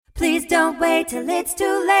Please don't wait till it's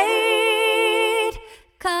too late.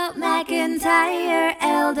 Call McIntyre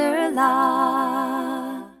Elder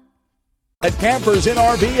Law. At Campers in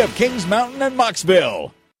RV of Kings Mountain and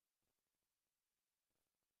Moxville.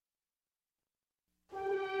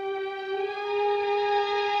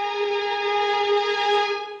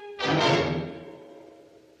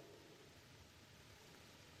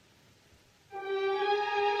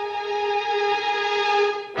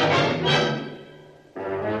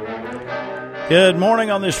 Good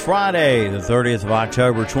morning on this Friday, the 30th of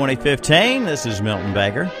October, 2015. This is Milton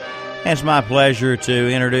Baker. It's my pleasure to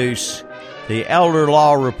introduce the Elder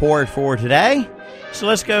Law Report for today. So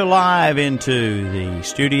let's go live into the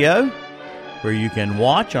studio where you can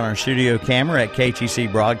watch on our studio camera at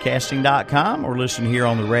ktcbroadcasting.com or listen here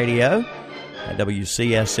on the radio at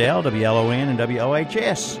WCSL, WLON, and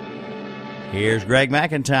WOHS. Here's Greg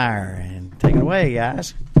McIntyre, and take it away,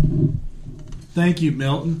 guys. Thank you,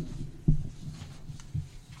 Milton.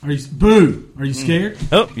 Are you scared?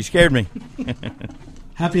 Oh, you scared me.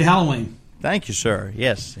 Happy Halloween. Thank you, sir.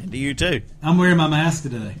 Yes, and to you too. I'm wearing my mask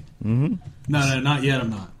today. Mm-hmm. No, not yet. I'm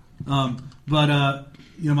not. But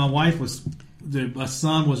my wife my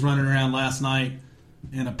son was running around last night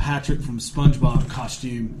in a Patrick from SpongeBob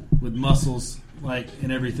costume with muscles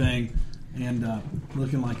and everything, and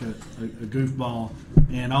looking like a goofball.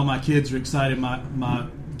 And all my kids are excited. My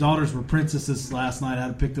daughters were princesses last night. I had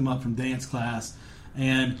to pick them up from dance class.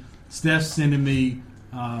 And Steph's sending me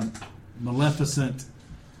Maleficent.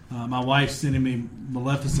 My wife's sending me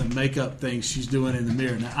Maleficent makeup things she's doing in the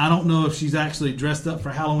mirror. Now, I don't know if she's actually dressed up for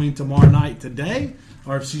Halloween tomorrow night today,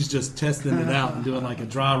 or if she's just testing it out and doing like a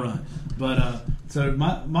dry run. But so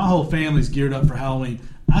my whole family's geared up for Halloween.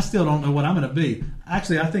 I still don't know what I'm going to be.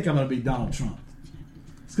 Actually, I think I'm going to be Donald Trump.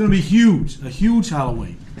 It's going to be huge, a huge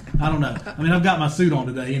Halloween. I don't know. I mean, I've got my suit on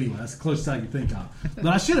today anyway. That's the closest I can think of. But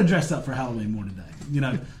I should have dressed up for Halloween more today,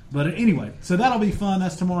 But anyway, so that'll be fun.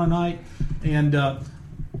 That's tomorrow night. And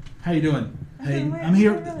how you doing? Hey, I'm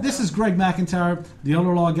here. This is Greg McIntyre, the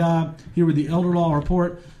Elder Law guy, here with the Elder Law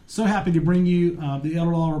Report. So happy to bring you the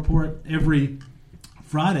Elder Law Report every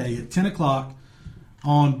Friday at 10 o'clock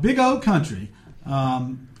on Big O Country.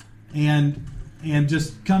 And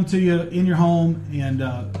just come to you in your home, and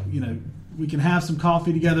we can have some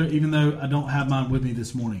coffee together, even though I don't have mine with me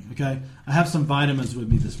this morning. Okay, I have some vitamins with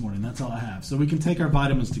me this morning. That's all I have, so we can take our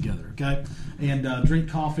vitamins together. Okay, and drink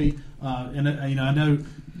coffee. And I know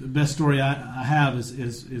the best story I have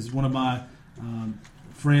is one of my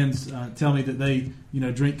friends tell me that they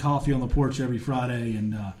drink coffee on the porch every Friday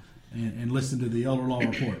and listen to the Elder Law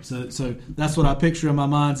Report. So that's what I picture in my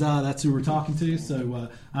mind's eye. That's who we're talking to. So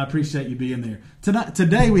I appreciate you being there.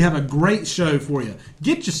 Today we have a great show for you.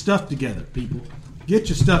 Get your stuff together, people. Get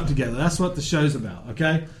your stuff together. That's what the show's about,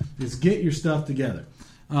 okay? Is get your stuff together.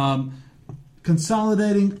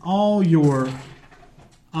 Consolidating all your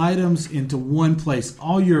items into one place.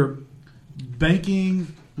 All your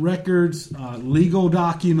banking records, legal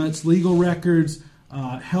documents, legal records,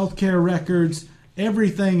 healthcare records,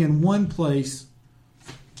 everything in one place,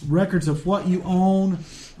 records of what you own,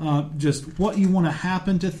 just what you want to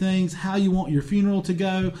happen to things, how you want your funeral to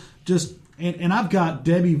go. And I've got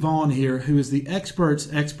Debbie Vaughn here, who is the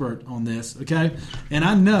expert's expert on this, okay? And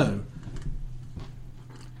I know,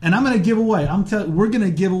 and I'm going to give away, we're going to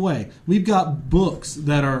give away. We've got books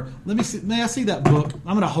that are, let me see, may I see that book?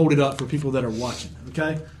 I'm going to hold it up for people that are watching,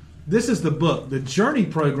 okay? This is the book, the Journey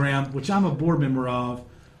Program, which I'm a board member of.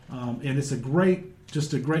 And it's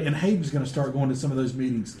and Hayden's going to start going to some of those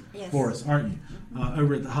meetings for us, aren't you?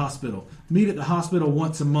 Over at the hospital. Meet at the hospital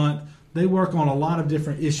once a month. They work on a lot of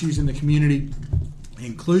different issues in the community,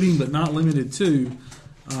 including but not limited to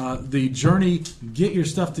the Journey Get Your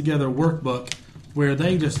Stuff Together workbook, where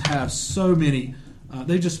they just have so many,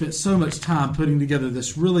 they just spent so much time putting together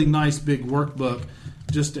this really nice big workbook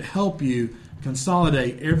just to help you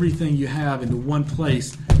consolidate everything you have into one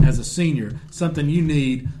place as a senior, something you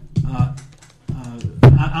need.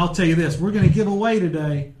 I'll tell you this, we're going to give away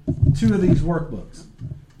today 2 of these workbooks.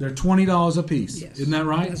 They're $20 a piece. Yes. Isn't that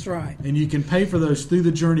right? That's right. And you can pay for those through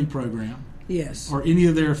the Journey program. Yes. Or any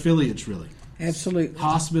of their affiliates, really. Absolutely.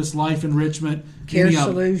 Hospice, Life Enrichment, Care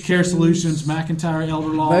Solutions, Care Solutions, McIntyre Elder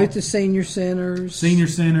Law. Both the senior centers. Senior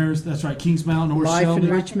centers, that's right. Kings Mountain or Life Shelby.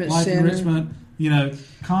 Enrichment Life Center. Enrichment.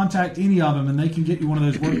 Contact any of them and they can get you one of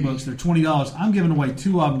those workbooks. They're $20. I'm giving away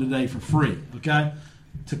 2 of them today for free, okay?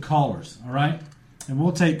 To callers, all right? And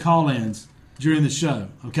we'll take call-ins during the show,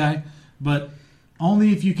 okay? But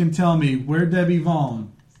only if you can tell me where Debbie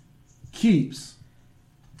Vaughn keeps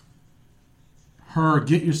her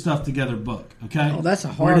Get Your Stuff Together book, okay? Oh, that's a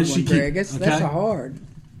hard one, Greg. That's a hard.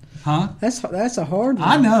 Huh? That's a hard one.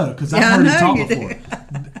 I know, because I've Yeah, I heard him know talk you do.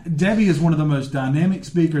 before. Debbie is one of the most dynamic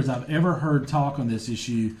speakers I've ever heard talk on this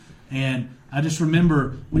issue. And I just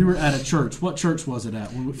remember we were at a church. What church was it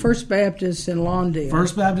at? First Baptist in Lawndale.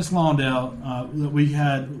 First Baptist Lawndale. We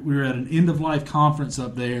were at an end of life conference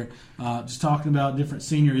up there, just talking about different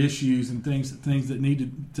senior issues and things that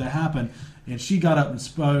needed to happen. And she got up and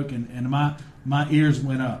spoke, and my ears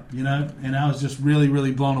went up, and I was just really,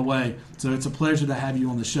 really blown away. So it's a pleasure to have you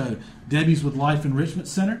on the show. Debbie's with Life Enrichment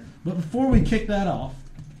Center. But before we kick that off,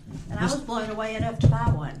 and I was blown away enough to buy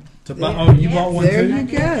one. you bought one There too? you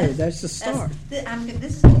go. That's the start.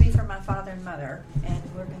 This is going to be for my father and mother, and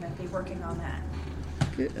we're going to be working on that.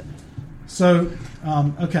 Good. So,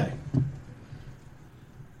 okay.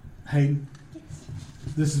 Hayden,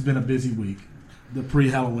 this has been a busy week, the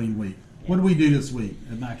pre-Halloween week. What do we do this week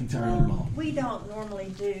at McIntyre Elder Law? We don't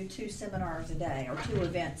normally do 2 seminars a day or 2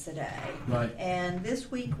 events a day. Right. And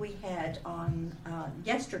this week we had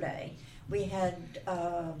yesterday, we had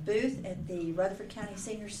a booth at the Rutherford County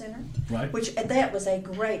Senior Center. Right. Which that was a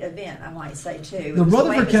great event, I might say, too. The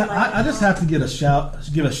Rutherford County, I just have to give a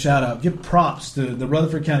shout out, give props to the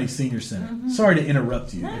Rutherford County Senior Center. Mm-hmm. Sorry to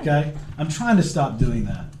interrupt you, No. okay? I'm trying to stop doing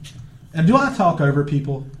that. And do I talk over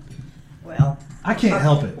people? Well, I can't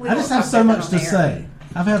help it. we I just won't have talk so about much it to on air. say.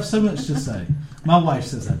 I have so much to say. My wife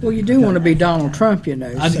says that. Well, you do want to be Donald Trump, so.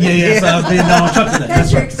 Yes, I was being Donald Trump today. That's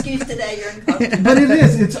That's your right. excuse today. You're in costume. But it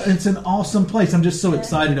is. It's an awesome place. I'm just so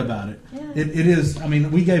excited about it. Yeah. It is. I mean,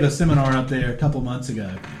 we gave a seminar up there a couple months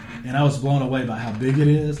ago, and I was blown away by how big it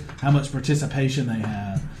is, how much participation they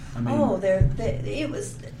have. I mean,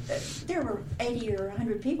 there were 80 or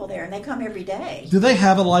 100 people there, and they come every day. do they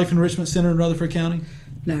have a Life Enrichment Center in Rutherford County?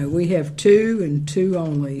 No, we have 2 and 2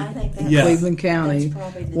 only I think in that's Yeah. Cleveland County. That's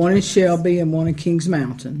probably the One in difference. Shelby and one in Kings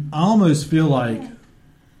Mountain. I almost feel like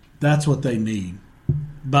that's what they need.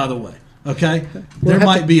 By the way, okay, there have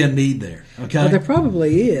might to- be a need there. Okay, Well, there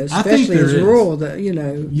probably is, I think especially there as is. rural. Now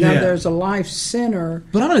Yeah. there's a life center.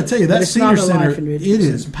 but I'm going to tell you But that it's senior not a center, Life Enrichment it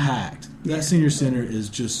is Center. packed. Yeah. That senior center is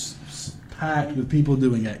just packed with people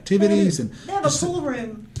doing activities and. They have a just- pool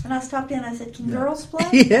room, and I stopped in. I said, "Can girls play?"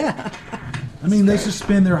 Yeah. I mean, they just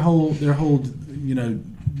spend their whole their whole day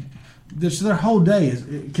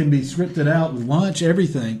it can be scripted out with lunch,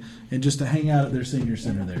 everything, and just to hang out at their senior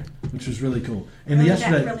center there, which was really cool. And Really,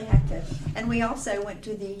 yesterday, that really active. And we also went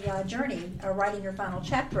to the Journey Writing Your Final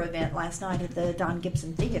Chapter event last night at the Don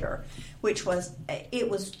Gibson Theater, which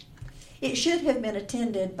it should have been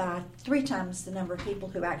attended by 3 times the number of people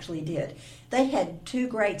who actually did. They had 2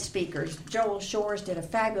 great speakers. Joel Shores did a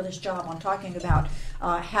fabulous job on talking about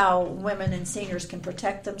how women and seniors can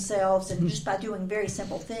protect themselves, and just by doing very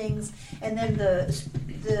simple things. And then this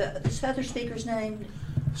other speaker's name,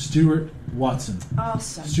 Stuart Watson.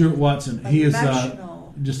 awesome. Stuart Watson. He is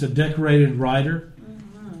Emotional. just a decorated writer.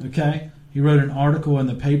 Mm-hmm. Okay, he wrote an article in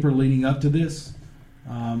the paper leading up to this,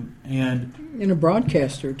 and And a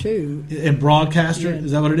broadcaster, too. broadcaster. Yeah.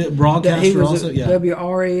 Is that what it is? He Broadcaster was also. at Yeah.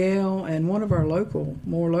 WRAL and one of our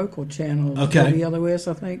more local channels. Okay. WLOS,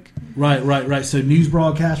 I think. Right. So news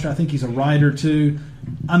broadcaster. I think he's a writer too.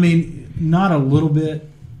 I mean, not a little bit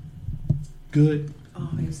good. Oh,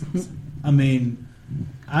 it was awesome. I mean,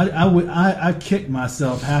 I kicked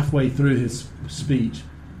myself halfway through his speech,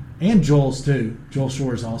 and Joel's too. Joel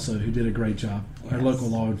Shores also, who did a great job. Our Yes. local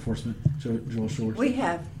law enforcement, Joel Shores. We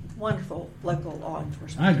have wonderful local law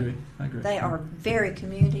enforcement. I agree. They are very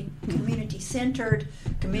community centered,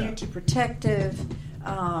 community protective.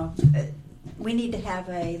 We need to have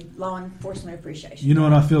a law enforcement appreciation. You know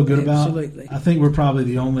what I feel good about? Absolutely. I think we're probably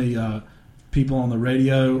the only people on the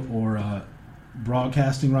radio or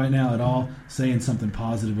broadcasting right now at all saying something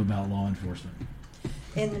positive about law enforcement.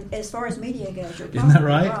 And as far as media goes, you're Isn't that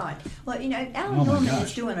probably right? Well, Alan Oh, my Norman gosh.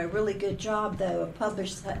 is doing a really good job, though, of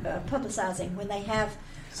publicizing when they have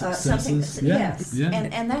Successes. something. Yeah, Yes, yeah.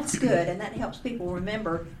 And that's good, and that helps people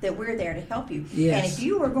remember that we're there to help you. Yes. And if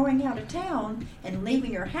you are going out of town and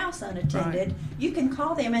leaving your house unattended, you can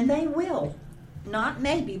call them, and they will. Not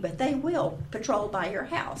maybe, but they will patrol by your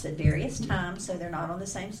house at various times, so they're not on the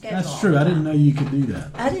same schedule. That's all true. the I didn't time. know you could do that.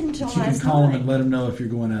 I didn't until But you last can call them night. and let them know if you're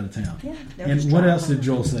going out of town. Yeah, they're And just what driving else did on.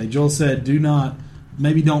 Joel say? Joel said,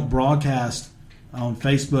 maybe don't broadcast on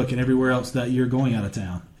Facebook and everywhere else that you're going out of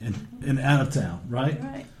town and out of town, right?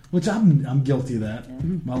 Right. Which I'm guilty of that.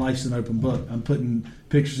 My life's an open book. I'm putting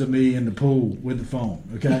pictures of me in the pool with the phone,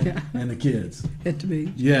 okay, and the kids. At the beach.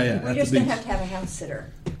 Yeah. We're at just the going to beach. have a house sitter.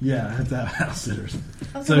 Yeah, I have to have house sitters.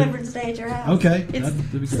 I'll So- come over and stay at your house. Okay, It's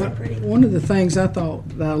that'd be so great. pretty. One of the things I thought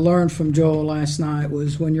that I learned from Joel last night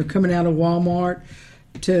was when you're coming out of Walmart,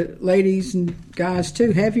 to ladies and guys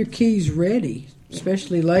too, have your keys ready.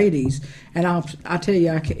 especially ladies. And I tell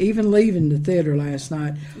you, even leaving the theater last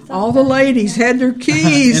night, all the ladies had their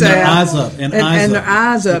keys and their out. eyes up. And their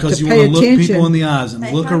eyes up because to you pay want to look attention. people in the eyes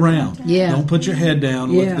and look around. Yeah. Don't put your head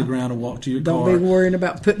down, look Yeah. at the ground, and walk to your Don't car. be worrying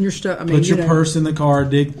about putting your stuff. I mean, Put your you know, purse in the car,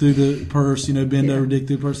 dig through the purse, bend Yeah. over, dig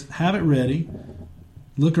through the purse. Have it ready.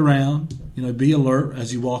 Look around, be alert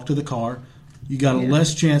as you walk to the car. You got a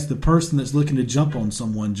less chance. The person that's looking to jump on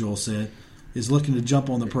someone, Joel said, is looking to jump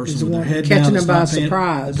on the person Is with their one head catching down. them that's by not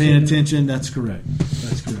surprise, Paying attention. That's correct.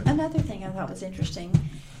 Another thing I thought was interesting,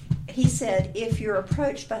 he said if you're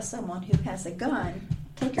approached by someone who has a gun,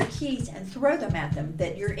 take your keys and throw them at them,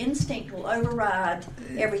 that your instinct will override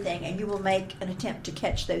everything and you will make an attempt to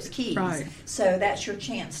catch those keys. Right. So that's your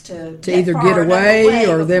chance to either far get enough away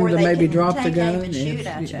or them before to they maybe can drop the take aim gun. and shoot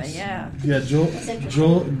at Yes. you. Yeah. Yeah,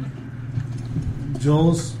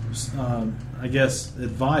 Joel's, I guess,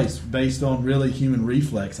 advice based on really human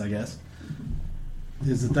reflex, I guess,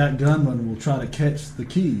 is that gunman will try to catch the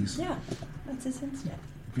keys Yeah, that's his instinct.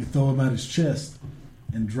 if you throw him at his chest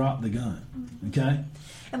and drop the gun. Okay?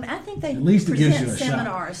 I mean, I think they At least it gives present you a shot.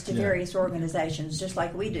 seminars to Yeah. various organizations, just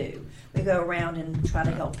like we do. We go around and try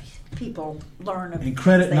to help people learn. And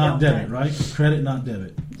credit, they not don't debit, know. right? Credit, not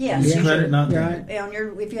debit. Yes, Use you credit, should. not debit. Right.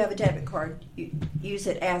 On if you have a debit card, use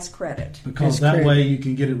it as credit. Because As that credit. way you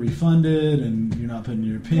can get it refunded and you're not putting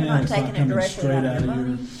your PIN. You're not it's taking not it coming directly straight out out of of your your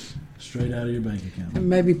money. straight out of your bank account. And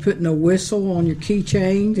maybe putting a whistle on your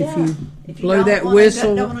keychain. Yeah. If you blow don't that wanna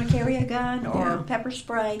whistle, don't want to carry a gun or Yeah. pepper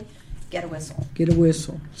spray, get a whistle. get a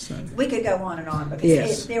whistle. So We could go on and on because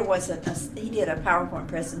Yes. there wasn't. He did a PowerPoint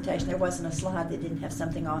presentation. There wasn't a slide that didn't have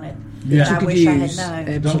something on it. Yeah. that You I could wish I had use. known.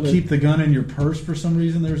 Absolutely. Don't keep the gun in your purse for some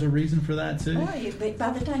reason. There's a reason for that too. Well, but by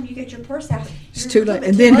the time you get your purse out, it's you're too a little late. bit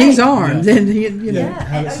And too then he's late. armed. Yeah. Then he, you know. Yeah.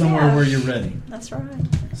 Have it Oh, somewhere yeah. where you're ready. That's right.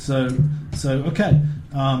 So okay,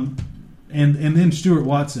 and then Stuart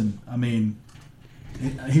Watson. I mean,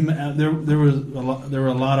 there weren't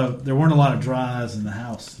a lot of dries in the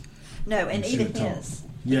house. No, and Should even have told. his.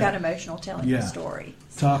 He Yeah. got emotional telling Yeah. the story.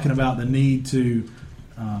 Talking about the need to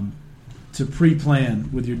pre-plan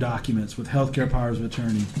with your documents, with healthcare powers of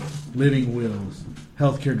attorney, living wills,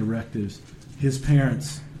 healthcare directives. His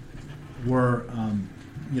parents were,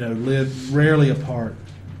 lived rarely apart,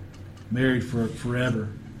 married for forever.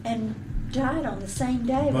 And died on the same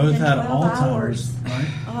day. Both within had 12 Alzheimer's, hours. right?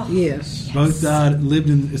 Oh, Yes. Both died, lived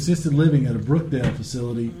in assisted living at a Brookdale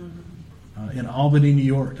facility in Albany, New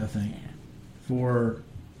York, I think, for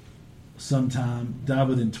some time. Died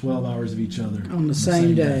within 12 hours of each other. On the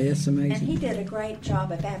same day. That's And he amazing. did a great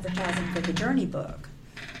job of advertising for the Journey book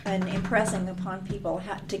and impressing upon people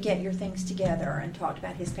how to get your things together, and talked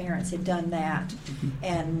about his parents had done that.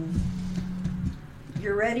 And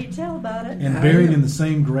you're ready to tell about it. And buried in the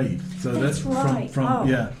same grave. So That's that's right. from Oh.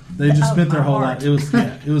 yeah. They just Oh, spent their my whole heart.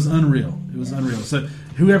 life. It was unreal. It was unreal. So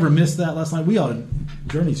whoever missed that last night,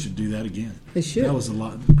 Journey should do that again. They should. That was a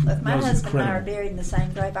lot. If that my was husband and I are incredible. buried in the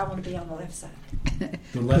same grave, I want to be on the left side.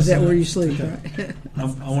 The left Is that side? where you sleep? Okay.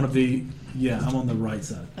 Right? I want to be. Yeah, I'm on the right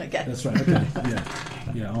side. Okay. That's right. Okay.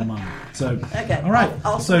 Yeah, on mine. So Okay, all right.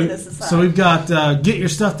 I'll so put this aside. so we've got Get Your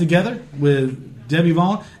Stuff Together with Debbie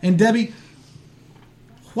Vaughn. And Debbie,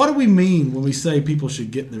 what do we mean when we say people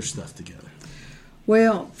should get their stuff together?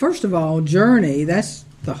 Well, first of all, Journey, that's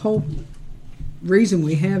the whole reason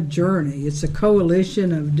we have Journey. It's a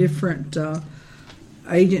coalition of different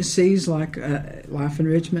agencies like Life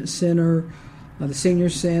Enrichment Center, the Senior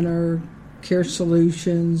Center, Care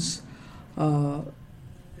Solutions,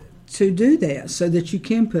 to do that so that you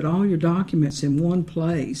can put all your documents in one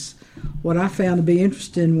place. What I found to be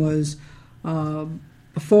interesting was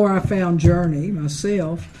before I found Journey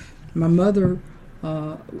myself, my mother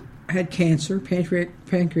had cancer,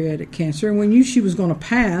 pancreatic cancer, and we knew she was going to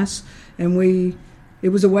pass, and it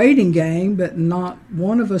was a waiting game, but not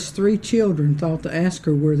one of us 3 children thought to ask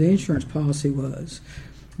her where the insurance policy was.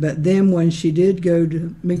 But then when she did go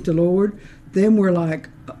to meet the Lord, then we're like,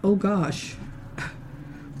 oh gosh,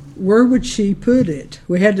 where would she put it?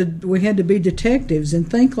 We had to be detectives and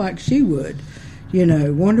think like she would.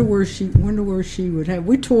 Wonder where she would have.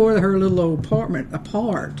 We tore her little old apartment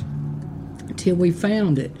apart until we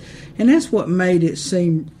found it. And that's what made it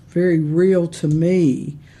seem very real to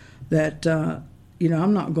me that, I'm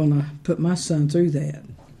not going to put my son through that.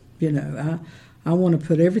 I want to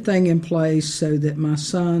put everything in place so that my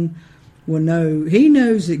son will know. He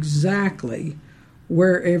knows exactly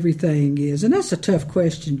where everything is. And that's a tough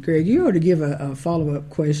question, Greg. You ought to give a follow-up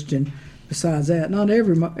question besides that. Not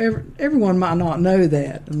everyone might not know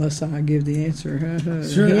that unless I give the answer.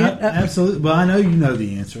 Sure, absolutely. But I know you know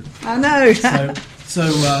the answer. I know.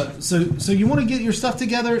 So you want to get your stuff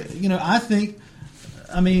together. I think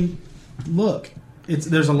I mean, look,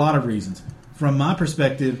 there's a lot of reasons. From my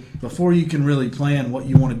perspective, before you can really plan what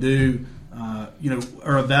you want to do,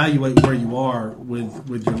 or evaluate where you are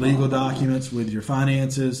with your legal documents, with your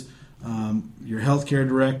finances, your healthcare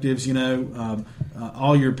directives,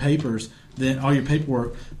 all your papers, then all your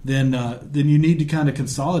paperwork, then you need to kind of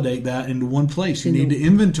consolidate that into one place. You need to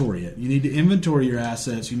inventory it. You need to inventory your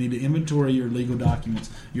assets. You need to inventory your legal documents,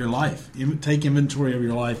 your life. Take inventory of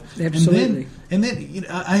your life. Absolutely. And then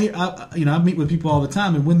I meet with people all the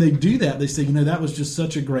time, and when they do that, they say, that was just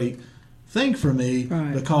such a great thing for me,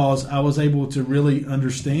 right, because I was able to really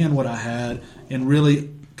understand what I had, and really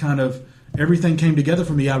kind of everything came together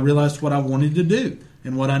for me. I realized what I wanted to do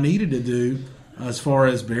and what I needed to do as far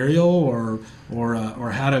as burial or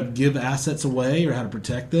how to give assets away or how to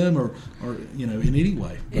protect them or in any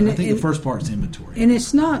way. But I think the first part is inventory. And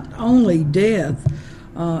it's not only death.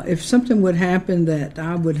 If something would happen that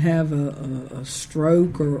I would have a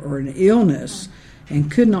stroke or an illness and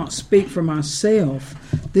could not speak for myself,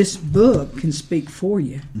 this book can speak for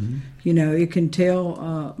you. Mm-hmm. It can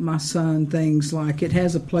tell my son things like, it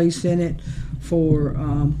has a place in it for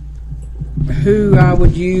who I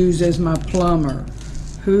would use as my plumber,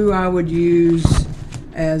 who I would use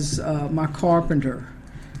as my carpenter.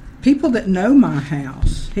 People that know my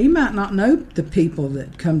house. He might not know the people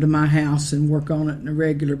that come to my house and work on it on a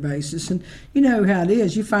regular basis. And you know how it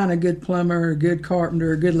is. You find a good plumber, a good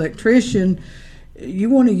carpenter, a good electrician, you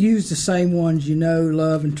want to use the same ones you know,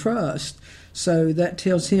 love, and trust. So that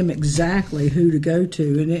tells him exactly who to go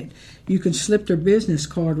to. And you can slip their business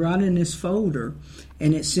card right in this folder,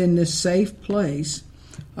 and it's in this safe place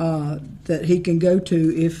that he can go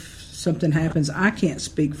to if something happens. I can't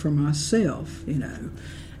speak for myself,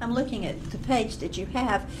 I'm looking at the page that you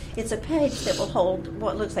have. It's a page that will hold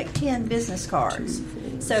what looks like 10 business cards.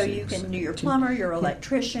 So you can do your plumber, your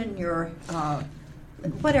electrician, your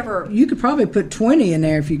whatever. You could probably put 20 in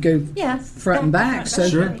there if you go front and back. So,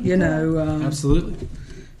 sure. Absolutely.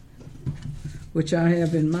 Which I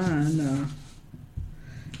have in mind.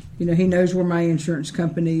 He knows where my insurance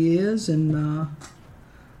company is and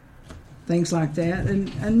things like that.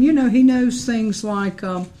 And he knows things like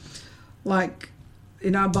I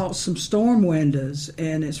bought some storm windows,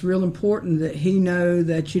 and it's real important that he know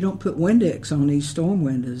that you don't put Windex on these storm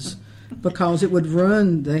windows because it would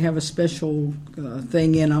run. They have a special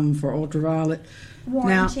thing in them for ultraviolet.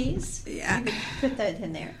 Warranties? Now, you could put that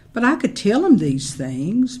in there. But I could tell him these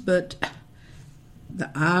things, but the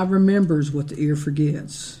eye remembers what the ear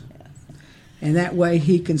forgets. Yes. And that way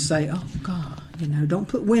he can say, oh, God, don't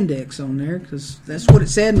put Windex on there because that's what it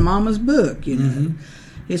said in Mama's book, Mm-hmm.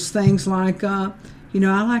 It's things like... I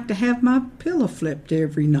like to have my pillow flipped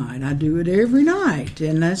every night. I do it every night,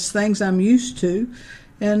 and that's things I'm used to.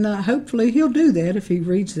 And hopefully he'll do that if he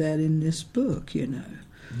reads that in this book,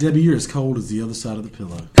 Debbie, you're as cold as the other side of the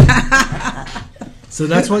pillow. So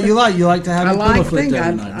that's what you like. You like to have your pillow flipped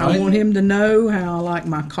every night, right? I want him to know how I like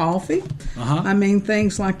my coffee. Uh-huh. I mean,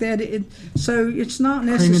 things like that. So it's not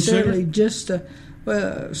necessarily just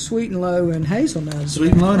sweet and low and hazelnuts.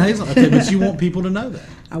 Sweet and low and hazelnuts. Okay, but you want people to know that.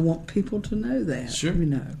 I want people to know that. Sure.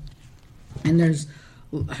 And there's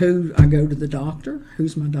who I go to the doctor.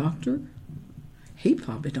 Who's my doctor? He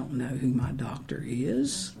probably don't know who my doctor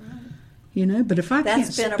is. But if I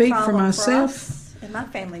can't speak for myself. For us in my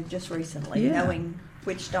family just recently, knowing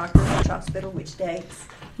which doctor, which hospital, which dates.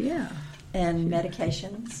 Yeah. And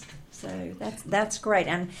medications. So that's great.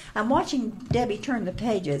 And I'm watching Debbie turn the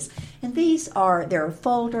pages. And there are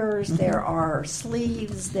folders, mm-hmm. there are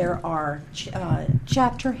sleeves, there are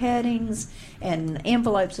chapter headings, and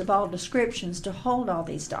envelopes of all descriptions to hold all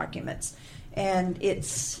these documents. And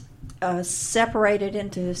it's separated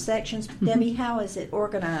into sections. Mm-hmm. Debbie, how is it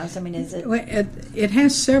organized? I mean, is it... Well, it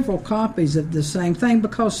has several copies of the same thing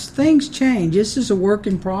because things change. This is a work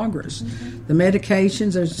in progress. Mm-hmm. The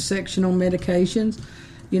medications, there's a section on medications.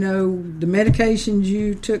 The medications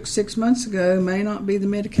you took 6 months ago may not be the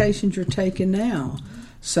medications you're taking now.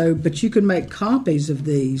 So, but you can make copies of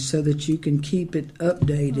these so that you can keep it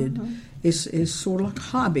updated. Mm-hmm. It's sort of like a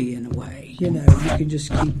hobby in a way. You can just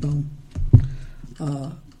keep on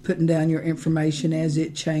putting down your information as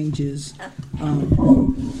it changes.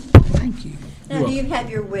 Thank you. Now, do you have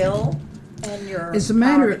your will and your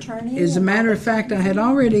power of attorney? As a matter of fact, I had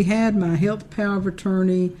already had my health power of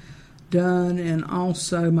attorney done, and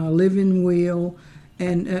also my living will,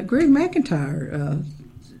 and Greg McIntyre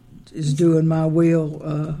is doing my will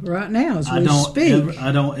right now as we speak.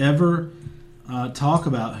 I don't ever talk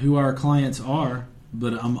about who our clients are,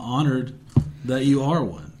 but I'm honored that you are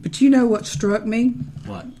one. But you know what struck me?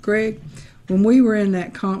 What? Greg? When we were in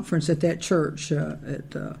that conference at that church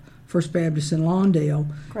at First Baptist in Lawndale.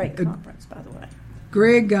 Great conference, by the way.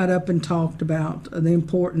 Greg got up and talked about the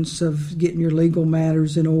importance of getting your legal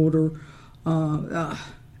matters in order.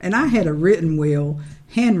 And I had a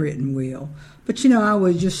handwritten will. But, I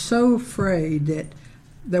was just so afraid that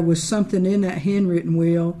there was something in that handwritten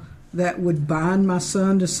will that would bind my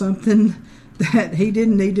son to something that he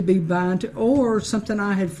didn't need to be bound to, or something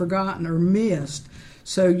I had forgotten or missed.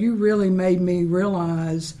 So you really made me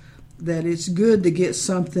realize that it's good to get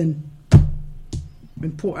something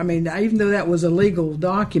important. I mean, even though that was a legal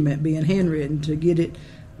document being handwritten, to get it.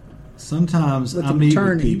 Sometimes I meet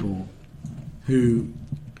with people who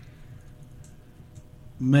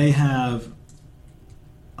may have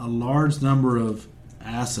a large number of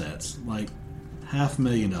assets, like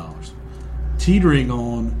 $500,000, teetering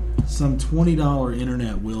on some $20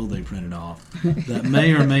 internet will they printed off that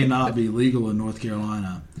may or may not be legal in North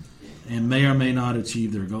Carolina and may or may not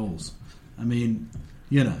achieve their goals. I mean,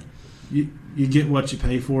 you get what you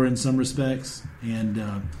pay for in some respects, and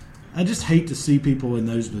I just hate to see people in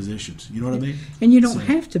those positions. You know what I mean? And you don't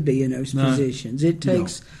have to be in those positions. It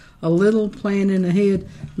takes a little planning ahead.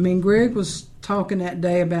 I mean, Greg was talking that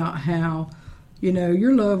day about how,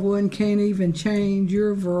 your loved one can't even change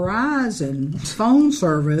your Verizon phone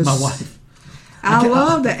service. My wife. I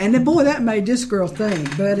love that. And boy, that made this girl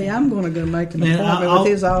think, buddy, I'm going to go make an appointment with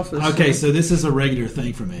his office. Okay, so this is a regular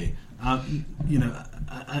thing for me.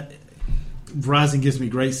 Verizon gives me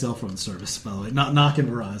great cell phone service, by the way. Not knocking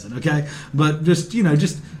Verizon, okay? But just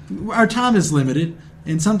our time is limited.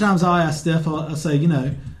 And sometimes I'll ask Steph, I'll say,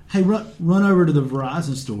 hey, run over to the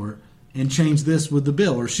Verizon store and change this with the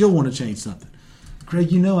bill, or she'll want to change something.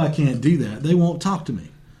 Craig, I can't do that. They won't talk to me.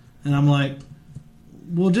 And I'm like,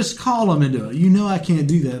 well, just call them and do it. I can't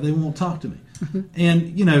do that. They won't talk to me.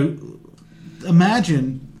 And,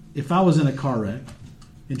 imagine if I was in a car wreck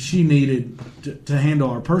and she needed to handle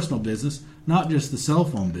our personal business, not just the cell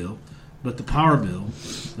phone bill, but the power bill,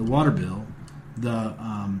 the water bill, the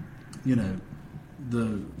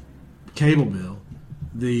cable bill,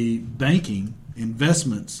 the banking,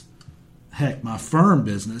 investments, heck, my firm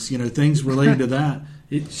business, things related to that.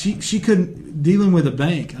 She couldn't, dealing with a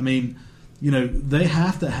bank, I mean, they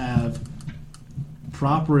have to have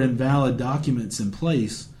proper and valid documents in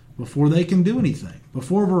place before they can do anything.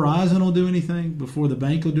 Before Verizon will do anything, before the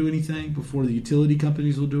bank will do anything, before the utility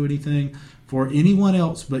companies will do anything, for anyone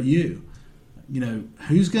else but you.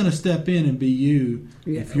 Who's going to step in and be you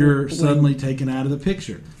if you're suddenly taken out of the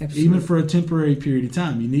picture? Absolutely. Even for a temporary period of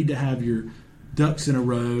time, you need to have your ducks in a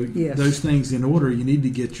row, those things in order. You need to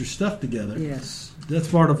get your stuff together. Yes. That's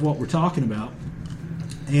part of what we're talking about.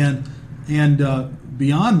 And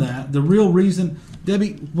beyond that, the real reason,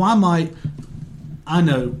 Debbie, why might, I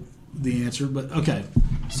know the answer, but okay.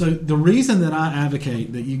 So the reason that I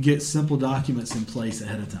advocate that you get simple documents in place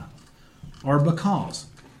ahead of time are because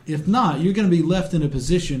if not, you're going to be left in a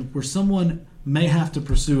position where someone may have to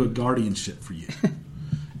pursue a guardianship for you.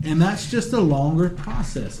 And that's just a longer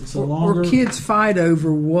process. It's or kids fight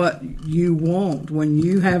over what you want when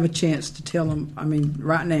you have a chance to tell them,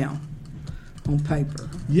 right now, on paper.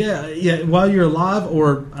 Yeah, while you're alive,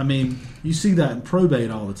 or, you see that in probate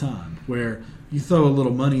all the time, where you throw a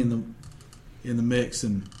little money in the mix,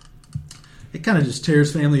 and it kind of just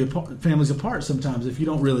tears families apart sometimes if you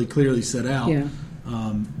don't really clearly set out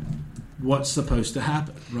what's supposed to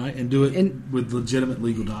happen, right? And do it with legitimate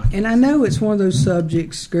legal documents. And I know it's one of those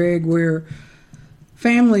subjects, Greg, where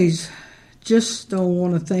families just don't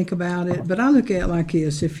want to think about it. But I look at it like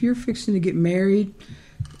this. If you're fixing to get married,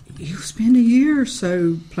 you spend a year or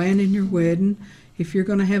so planning your wedding. If you're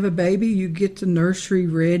going to have a baby, you get the nursery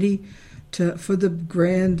ready for the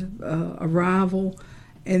grand arrival.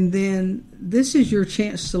 And then this is your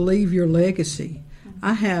chance to leave your legacy.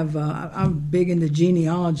 I'm big into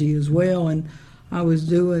genealogy as well, and I was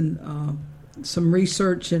doing some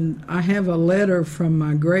research, and I have a letter from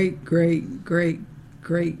my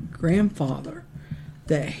great-great-great-great-grandfather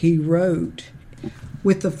that he wrote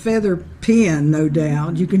with a feather pen, no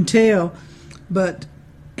doubt. You can tell, but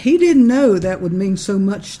he didn't know that would mean so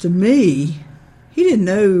much to me. He didn't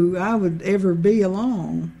know I would ever be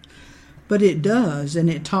along, but it does, and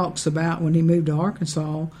it talks about when he moved to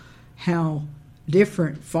Arkansas how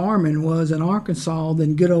different farming was in Arkansas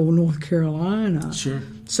than good old North Carolina. Sure.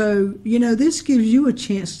 So, this gives you a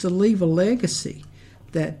chance to leave a legacy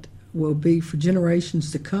that will be for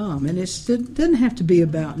generations to come. And it doesn't have to be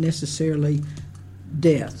about necessarily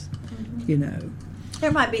death,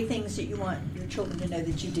 There might be things that you want your children to know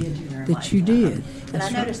that you did in your life. That you did. And I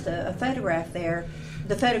noticed a photograph there.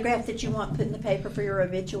 The photograph that you want put in the paper for your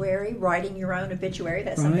obituary, writing your own obituary,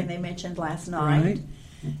 that's something they mentioned last night. Right.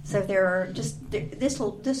 So there are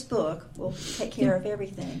this book will take care of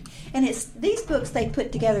everything, and it's these books they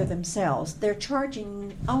put together themselves. They're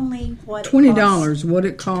charging only what $20 what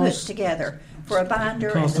it put costs together for a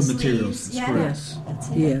binder Cost and the of materials, sleeves. that's Yeah, correct. Yes. that's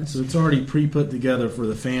it. Yes. So it's already pre-put together for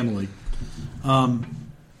the family.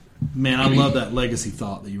 Man, I love that legacy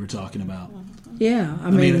thought that you were talking about. Yeah. I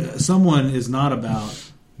I mean, mean, someone is not about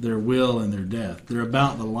their will and their death. They're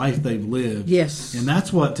about the life they've lived. yes. And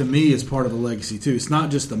that's what, to me, is part of a legacy, too. It's not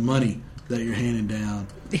just the money that you're handing down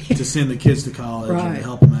to send the kids to college or Right. to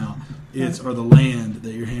help them out. Or the land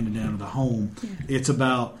that you're handing down, or the home. Yeah. It's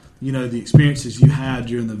about, the experiences you had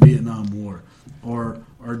during the Vietnam War or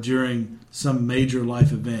during some major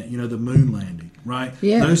life event, the moon landing, right?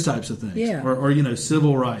 Yeah. Those types of things. Yeah. Or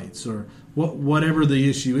civil rights or whatever the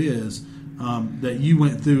issue is. That you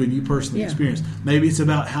went through and you personally Yeah. experienced. Maybe it's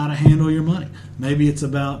about how to handle your money. Maybe it's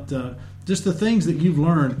about just the things that you've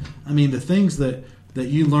learned. I mean, the things that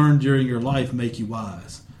you learned during your life make you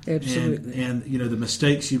wise. Absolutely. And the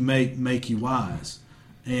mistakes you make you wise.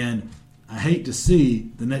 And I hate to see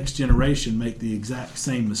the next generation make the exact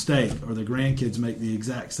same mistake, or the grandkids make the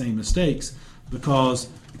exact same mistakes, because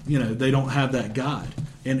they don't have that guide.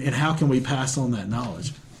 And how can we pass on that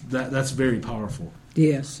knowledge? That's very powerful.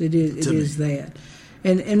 Yes, it is. It To is me. that,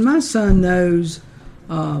 and my son knows.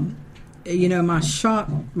 My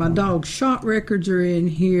dog's shot records are in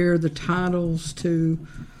here. The titles to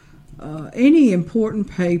any important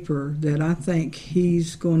paper that I think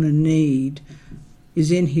he's going to need is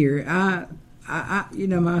in here.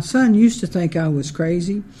 My son used to think I was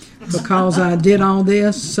crazy because I did all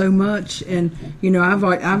this so much, and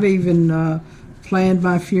I've even planned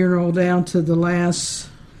my funeral down to the last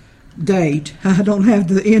date. I don't have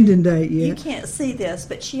the ending date yet. You can't see this,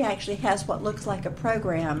 but she actually has what looks like a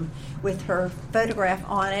program with her photograph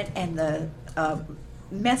on it and the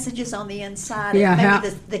messages on the inside. Yeah, and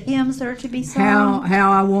maybe the hymns that are to be sung.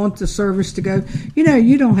 How I want the service to go.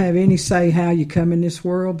 You don't have any say how you come in this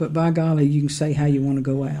world, but by golly, you can say how you want to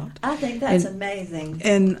go out. I think that's amazing.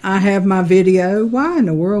 And I have my video. Why in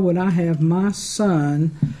the world would I have my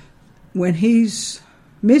son, when he's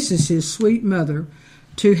misses his sweet mother,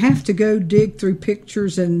 to have to go dig through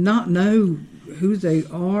pictures and not know who they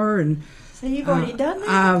are? And So you've already done that?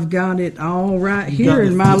 I've got it all right You've here got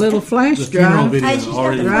in my little flash the funeral drive. video Hey, she's got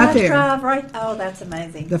already the right flash there. drive right. Oh, that's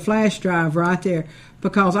amazing. The flash drive right there,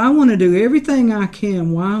 because I want to do everything I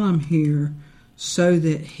can while I'm here so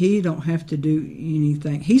that he don't have to do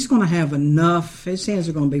anything. He's going to have enough. His hands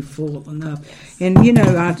are going to be full enough. And,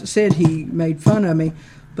 I said he made fun of me,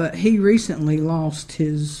 but he recently lost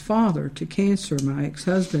his father to cancer, my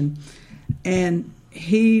ex-husband. And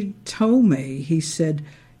he told me, he said,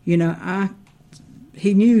 he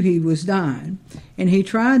knew he was dying, and he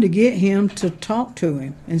tried to get him to talk to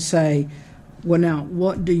him and say, well, now,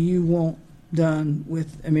 what do you want done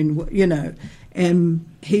with, and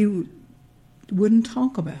he wouldn't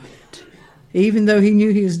talk about it. Even though he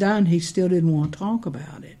knew he was dying, he still didn't want to talk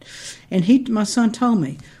about it. And my son told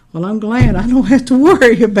me, well, I'm glad I don't have to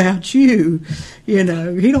worry about you. He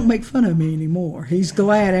don't make fun of me anymore. He's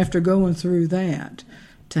glad after going through that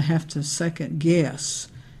to have to second guess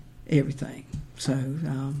everything.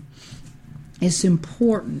 So it's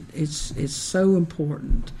important. It's so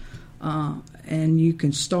important. And you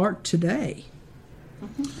can start today.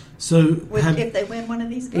 So If they win one of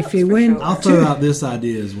these books, If you for win- sure. I'll throw out this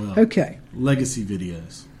idea as well. Okay. Legacy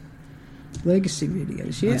videos. Legacy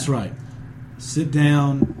videos, yeah. That's right. Sit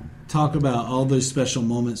down, talk about all those special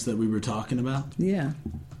moments that we were talking about. Yeah.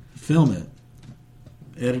 Film it,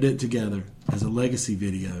 edit it together as a legacy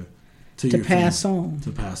video to To your pass family, on.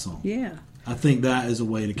 To pass on. Yeah. I think that is a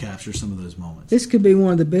way to capture some of those moments. This could be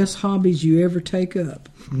one of the best hobbies you ever take up.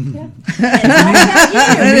 Yeah. And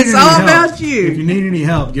it's all about you. If you need any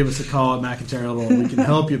help, give us a call at McIntyre Little. We can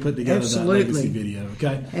help you put together Absolutely. that legacy video.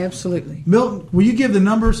 Okay. Absolutely. Milton, will you give the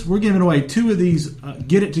numbers? We're giving away 2 of these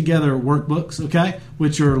Get It Together workbooks, okay,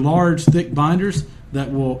 which are large, thick binders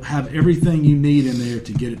that will have everything you need in there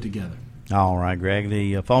to get it together. All right, Greg.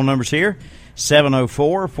 The phone number's here,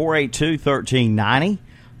 704-482-1390,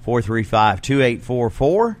 435-2844,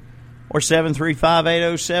 or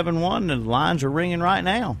 735-8071. The lines are ringing right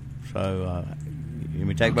now. So let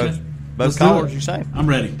me take Okay. both Let's do callers, it. you say? I'm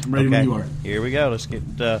ready. I'm ready when you are. Here we go. Let's get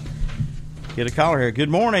a caller here. Good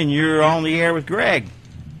morning. You're on the air with Greg.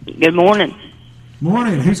 Good morning.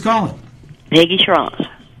 Morning. Who's calling? Peggy Schrontz.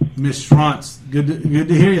 Miss Schrontz. Good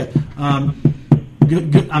to hear you.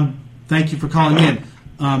 Good. Thank you for calling in.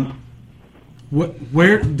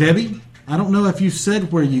 Where, Debbie? I don't know if you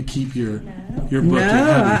said where you keep your book. No, yet,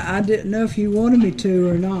 have you? I didn't know if you wanted me to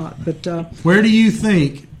or not. But Where do you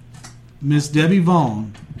think Miss Debbie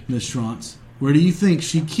Vaughn, Miss Schrantz, where do you think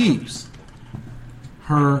she keeps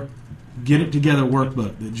her Get It Together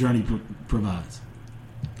workbook that Journey provides?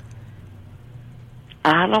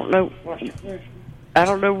 I don't know. I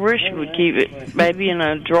don't know where she would keep it. Maybe in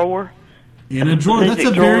a drawer. In a drawer. That's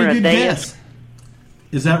a very good guess.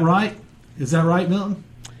 Is that right? Is that right, Milton?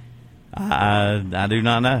 I do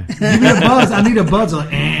not know. Give me a buzz. I need a buzz. Like,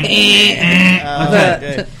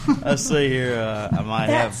 Okay. Let's see here. I might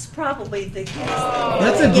That's have. probably the guess.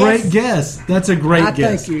 That's a great guess. That's a great I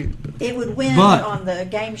guess. think you. It would win But- on the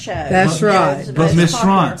game show. That's right. But Miss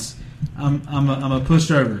Schrantz, I'm a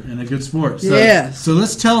pushover and a good sport. So, Yes. So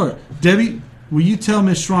let's tell her, Debbie. Will you tell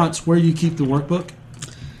Miss Schrantz where you keep the workbook?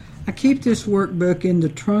 I keep this workbook in the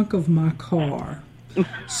trunk of my car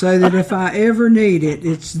so that if I ever need it,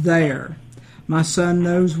 it's there. My son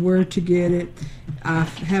knows where to get it. I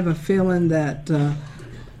have a feeling that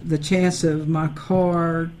the chance of my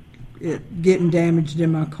car getting damaged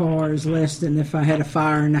in my car is less than if I had a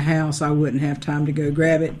fire in the house. I wouldn't have time to go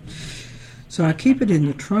grab it. So I keep it in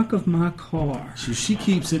the trunk of my car. So she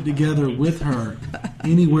keeps it together with her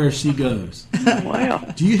anywhere she goes. Wow.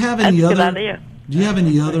 Do you have That's any a good other? idea. Do you have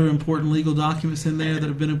any other important legal documents in there that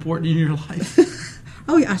have been important in your life?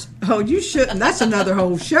 Oh, yeah. You shouldn't. That's another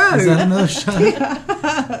whole show. Is that another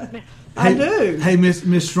show? I do. Hey, Miss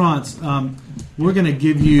Schrantz, we're going to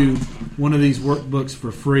give you one of these workbooks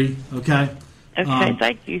for free. Okay. Okay,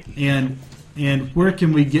 thank you. And where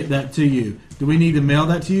can we get that to you? Do we need to mail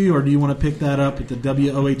that to you, or do you want to pick that up at the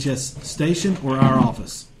WOHS station or our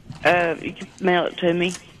office? You can mail it to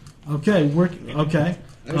me. Okay. Okay.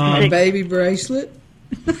 My baby bracelet.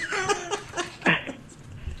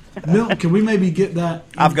 Milton, can we maybe get that?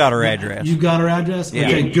 I've got her address. You got her address? Yeah.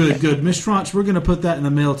 Okay, good. Miss Schrantz, we're going to put that in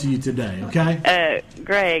the mail to you today, okay?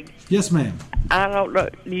 Greg, Yes, ma'am. I don't know.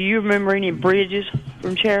 Do you remember any Bridges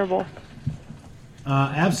from Cherryville?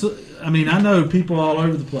 Absolutely. I mean, I know people all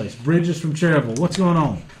over the place. Bridges from Cherryville. What's going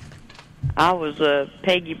on? I was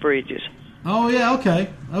Peggy Bridges. Oh, yeah, okay.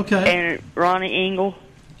 And Ronnie Engel.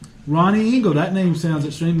 Ronnie Engel, that name sounds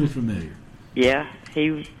extremely familiar. Yeah,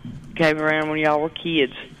 he came around when y'all were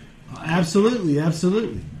kids. Absolutely.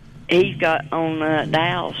 He's got on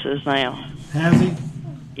dialysis now. Has he?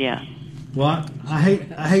 Yeah. Well, I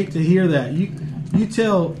hate to hear that. You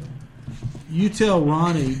tell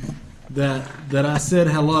Ronnie that I said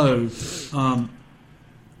hello.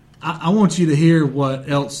 I want you to hear what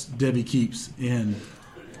else Debbie keeps in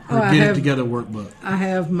her Get It Together workbook. I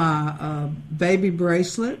have my baby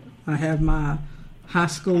bracelet. I have my high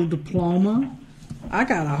school diploma. I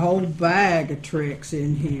got a whole bag of tricks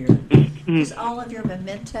in here. Is all of your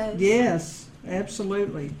mementos? Yes,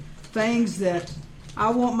 absolutely. Things that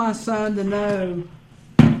I want my son to know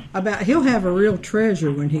about. He'll have a real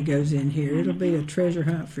treasure when he goes in here. It'll be a treasure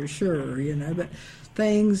hunt for sure, but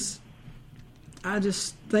things I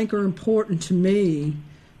just think are important to me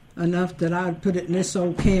enough that I'd put it in this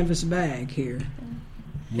old canvas bag here.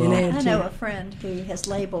 Well, I know a friend who has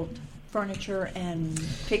labeled furniture and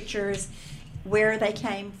pictures, where they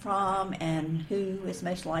came from, and who is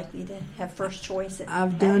most likely to have first choice.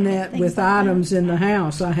 I've done that with items in the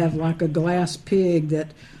house. I have like a glass pig that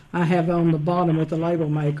I have on the bottom with the label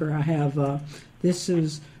maker. I have this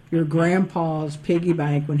is your grandpa's piggy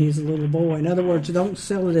bank when he's a little boy. In other words, you don't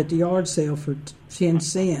sell it at the yard sale for 10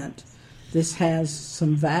 cents. This has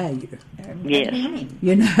some value. Yes.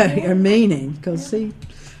 Or meaning, because he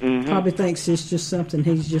probably thinks it's just something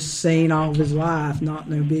he's just seen all his life, not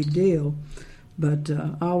no big deal. But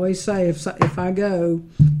I always say if I go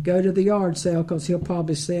to the yard sale, because he'll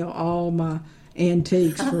probably sell all my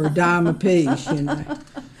antiques for a dime a piece. Well,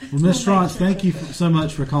 Miss Schrantz, thank you so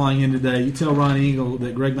much for calling in today. You tell Ronnie Engel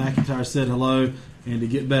that Greg McIntyre said hello and to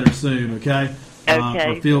get better soon, okay?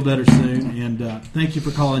 Okay. Or feel better soon. And thank you for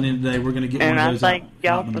calling in today. We're going to get one of those And I thank out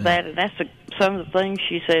y'all in the for mail. that. And that's some of the things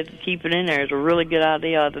she said to keep it in there is a really good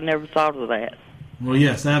idea. I'd never thought of that. Well,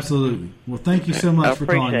 yes, absolutely. Well, thank you so much I for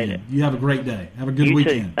calling appreciate in. it. You have a great day. Have a good You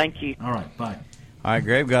weekend. too. Thank you. All right, bye. All right,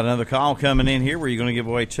 Greg, we've got another call coming in here. Were you going to give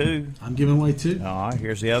away two? I'm giving away two. All right,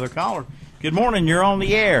 here's the other caller. Good morning. You're on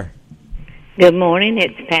the air. Good morning.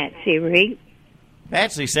 It's Patsy Reed.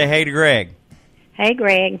 Patsy, say hey to Greg. Hey,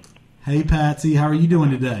 Greg. Hey, Patsy. How are you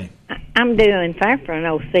doing today? I'm doing fine for an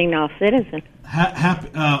old senile citizen. Happy.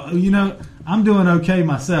 I'm doing okay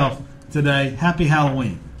myself today. Happy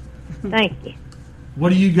Halloween. Thank you.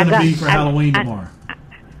 What are you going to be for Halloween tomorrow?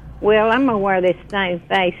 Well, I'm going to wear this same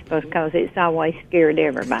face because it's always scared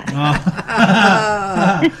everybody.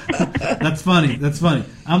 That's funny.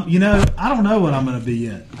 I don't know what I'm going to be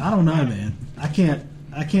yet. I don't know, man. I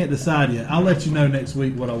can't decide yet. I'll let you know next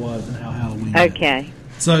week what I was and how Halloween is. Okay.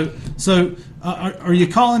 So are you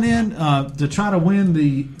calling in to try to win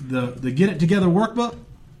the Get It Together workbook?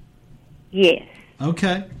 Yes.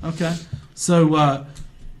 Okay. So,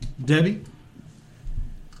 Debbie,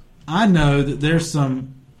 I know that there's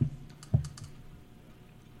some.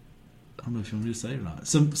 I don't know if you want me to say it or not.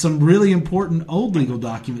 Some really important old legal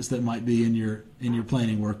documents that might be in your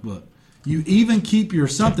planning workbook. You even keep your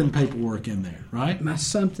something paperwork in there, right? My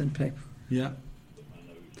something paper. Yeah.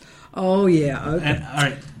 Oh yeah. Okay. And, all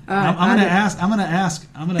right. I'm going to ask.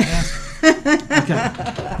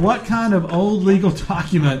 Okay. What kind of old legal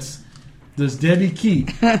documents does Debbie keep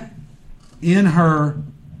in her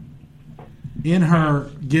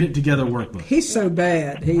Get It Together workbook? He's so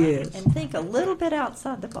bad. He is. And think a little bit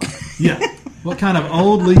outside the box. Yeah. What kind of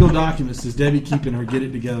old legal documents does Debbie keep in her Get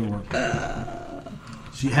It Together workbook?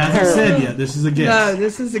 She hasn't said yet. This is a guess. No,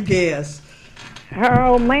 this is a guess. Her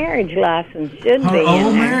old marriage license should Her be old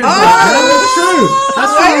in there. marriage. That's true.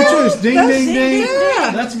 That's very true. It's ding, ding, ding.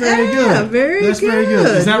 Yeah. That's very good. Yeah, very That's good. very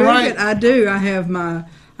good. Is that Very right? good. I do. I have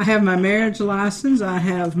my marriage license. I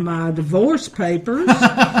have my divorce papers.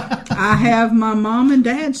 I have my mom and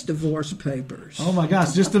dad's divorce papers. Oh my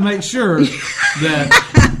gosh! Just to make sure that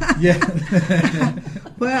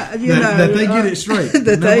Well, that they get it straight.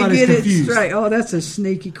 That Nobody's they get confused. it straight. Oh, that's a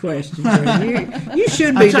sneaky question. Jerry. You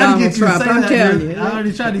should I be tried to Donald get you to Trump. say I'm that. telling you. I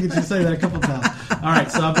already tried to get you to say that a couple times. All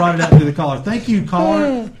right, so I brought it out to the caller. Thank you,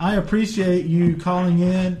 caller. I appreciate you calling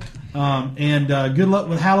in, and good luck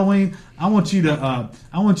with Halloween. I want you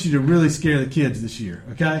to really scare the kids this year.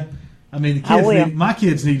 Okay? I mean, the kids. My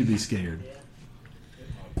kids need to be scared.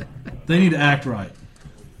 They need to act right.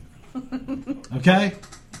 Okay?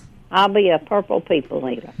 I'll be a purple people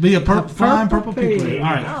eater. Be a fine purple people. pig.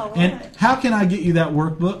 All right. And how can I get you that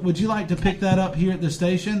workbook? Would you like to pick that up here at the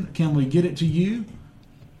station? Can we get it to you?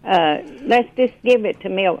 Let's just give it to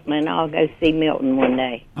Milton, and I'll go see Milton one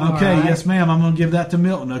day. Okay, yes, ma'am. I'm going to give that to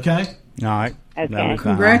Milton, okay? All right. Okay. That'll be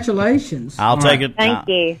fine. Congratulations. I'll take right. it. Thank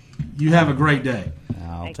you. You have a great day.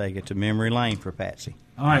 I'll take it to memory lane for Patsy.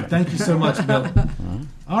 All right. Thank you so much, Milton.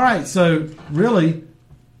 All right. So, really,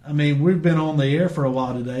 I mean, we've been on the air for a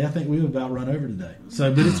while today. I think we've about run over today.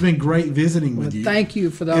 So, but it's been great visiting with you. Thank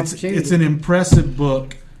you for the opportunity. It's an impressive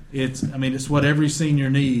book. It's what every senior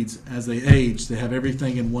needs as they age. They have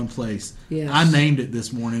everything in one place. Yes. I named it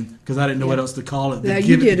this morning because I didn't know what else to call it. Yeah, The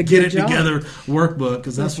you did a Get good It job. Together workbook,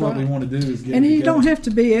 because that's what we right. want to do is get And it you together. don't have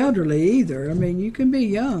to be elderly either. I mean, you can be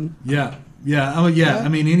young. Yeah. I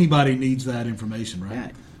mean, anybody needs that information,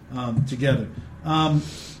 right? Together.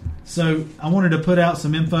 So I wanted to put out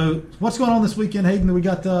some info. What's going on this weekend, Hayden? We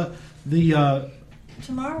got the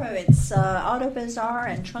Tomorrow it's Auto Bazaar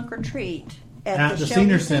and Trunk or Treat at the Shelby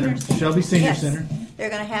Senior Center, Shelby Senior Yes. Center. They're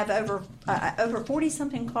going to have over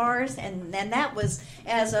 40-something cars, and that was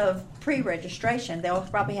as of pre-registration. They'll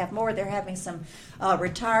probably have more. They're having some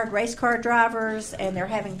retired race car drivers, and they're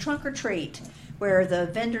having Trunk or Treat, where the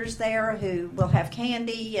vendors there who will have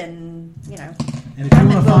candy and, And if you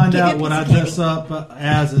want to find give out you a what I piece of dress up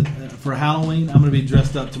as for Halloween, I'm going to be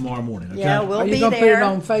dressed up tomorrow morning. Okay? Yeah, we'll Are you be going to put there. it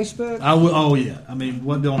on Facebook? I will. Oh yeah. I mean,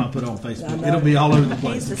 what don't I put on Facebook? I know. It'll be all over the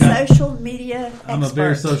place. He's the Okay? social media expert. I'm a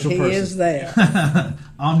very social He person. is there.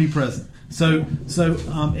 Omnipresent. So,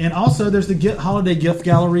 and also there's the holiday gift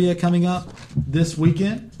galleria coming up this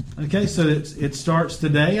weekend. Okay, so it starts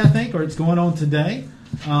today, I think, or it's going on today.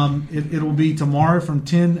 It will be tomorrow from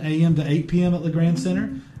 10 a.m. to 8 p.m. at LeGrand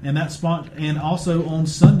Center, and that's and also on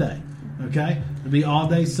Sunday. Okay, it'll be all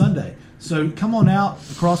day Sunday. So come on out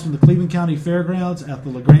across from the Cleveland County Fairgrounds at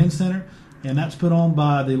the LeGrand Center, and that's put on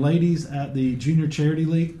by the ladies at the Junior Charity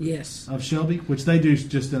League Yes. of Shelby, which they do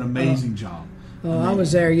just an amazing job. I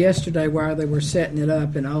was there yesterday while they were setting it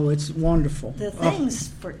up, and it's wonderful. The things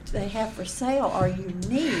they have for sale are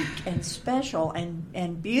unique and special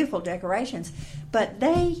and beautiful decorations, but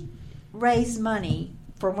they raise money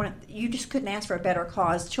for you just couldn't ask for a better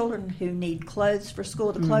cause. Children who need clothes for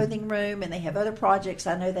school, the clothing room, and they have other projects.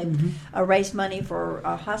 I know they've raised money for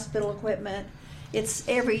hospital equipment. It's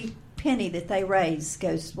every penny that they raise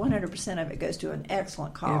goes 100% of it goes to an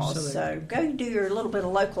excellent cause. Absolutely. So go do your little bit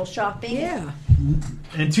of local shopping. Yeah.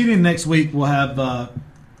 And tune in next week. We'll have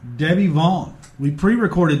Debbie Vaughn. We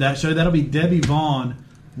pre-recorded that show. That'll be Debbie Vaughn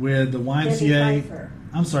with the YMCA. Debbie Pfeiffer.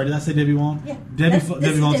 I'm sorry, did I say Debbie Vaughn? Yeah. Debbie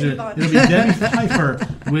This is Vaughn's Debbie here. Vaughn. It'll be Debbie Pfeiffer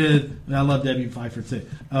with. And I love Debbie Pfeiffer too.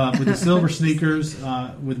 With the Silver Sneakers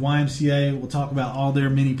with YMCA. We'll talk about all their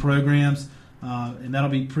mini programs. And that'll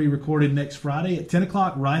be pre-recorded next Friday at 10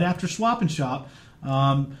 o'clock, right after Swap and Shop.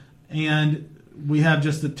 And we have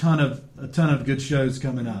just a ton of good shows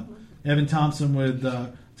coming up. Evan Thompson with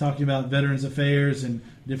talking about Veterans Affairs and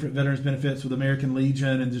different veterans benefits with American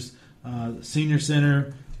Legion, and just Senior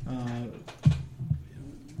Center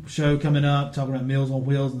show coming up, talking about Meals on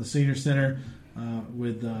Wheels in the Senior Center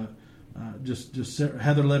with just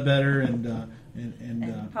Heather Ledbetter and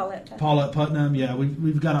Paulette Putnam. Yeah,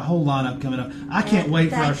 we've got a whole lineup coming up. I can't wait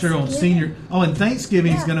for our show on senior. Oh, and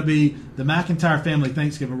Thanksgiving is going to be the McIntyre family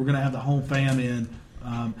Thanksgiving. We're going to have the whole fam in,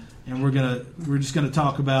 and we're just going to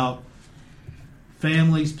talk about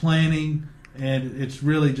families planning, and it's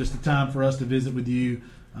really just a time for us to visit with you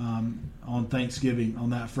on Thanksgiving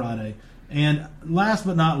on that Friday. And last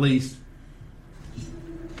but not least,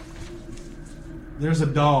 there's a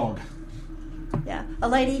dog. Yeah, a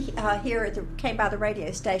lady here came by the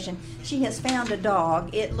radio station. She has found a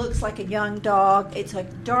dog. It looks like a young dog. It's a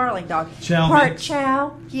darling dog. Part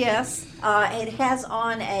chow, yes. It has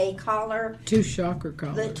on a collar. 2 shocker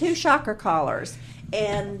collars. The 2 shocker collars.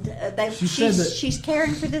 And she's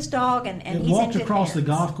caring for this dog, and it he's walked in across hands. the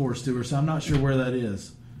golf course to her, so I'm not sure where that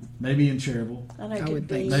is. Maybe in Cherryville. I would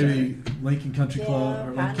think maybe Lincoln Country Club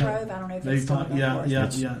or Pine Grove. I don't know if it's still a golf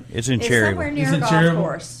course. Yeah. It's in It's Cherryville. somewhere near a golf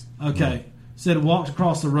course. Okay. Said it walked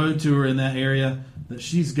across the road to her in that area. That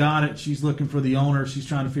she's got it. She's looking for the owner. She's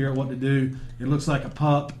trying to figure out what to do. It looks like a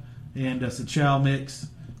pup, and it's a chow mix.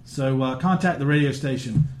 So contact the radio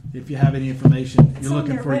station if you have any information. You're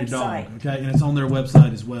looking for your dog. Okay, and it's on their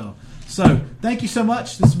website as well. So, thank you so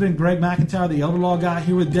much. This has been Greg McIntyre, the Elder Law Guy,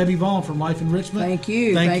 here with Debbie Vaughn from Life in Richmond. Thank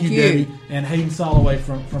you. Thank you, Debbie. And Hayden Soloway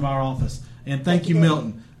from our office. And thank you,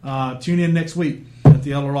 Milton. Tune in next week at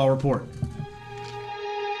the Elder Law Report.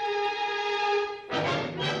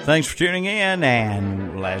 Thanks for tuning in,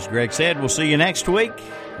 and as Greg said, we'll see you next week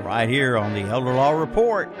right here on the Elder Law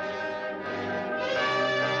Report.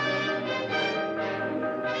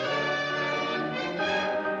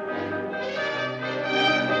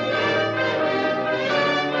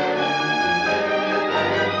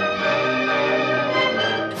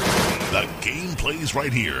 The game plays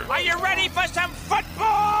right here. Are you ready for some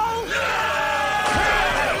football?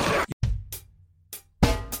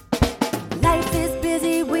 Life is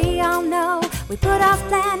busy, we all know. We put off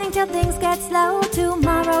planning till things get slow.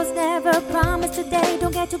 Tomorrow's never promised today.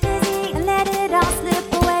 Don't get too busy and let it all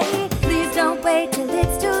slip away. Please don't wait till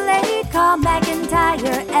it's too late. Call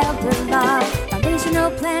McIntyre Elder Law.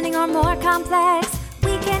 Foundational planning or more complex.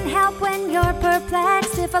 We can help when you're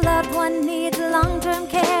perplexed. If a loved one needs long-term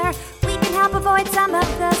care, we can help avoid some of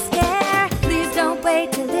the scare. Please don't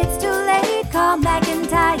wait till it's too late. Call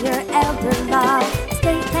McIntyre Elder Law.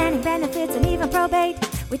 Estate planning, benefits, and even probate.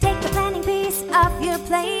 We take the planning piece off your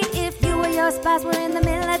plate. If you or your spouse were in the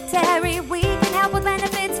military, we can help with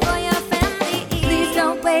benefits for your family. Please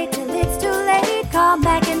don't wait till it's too late.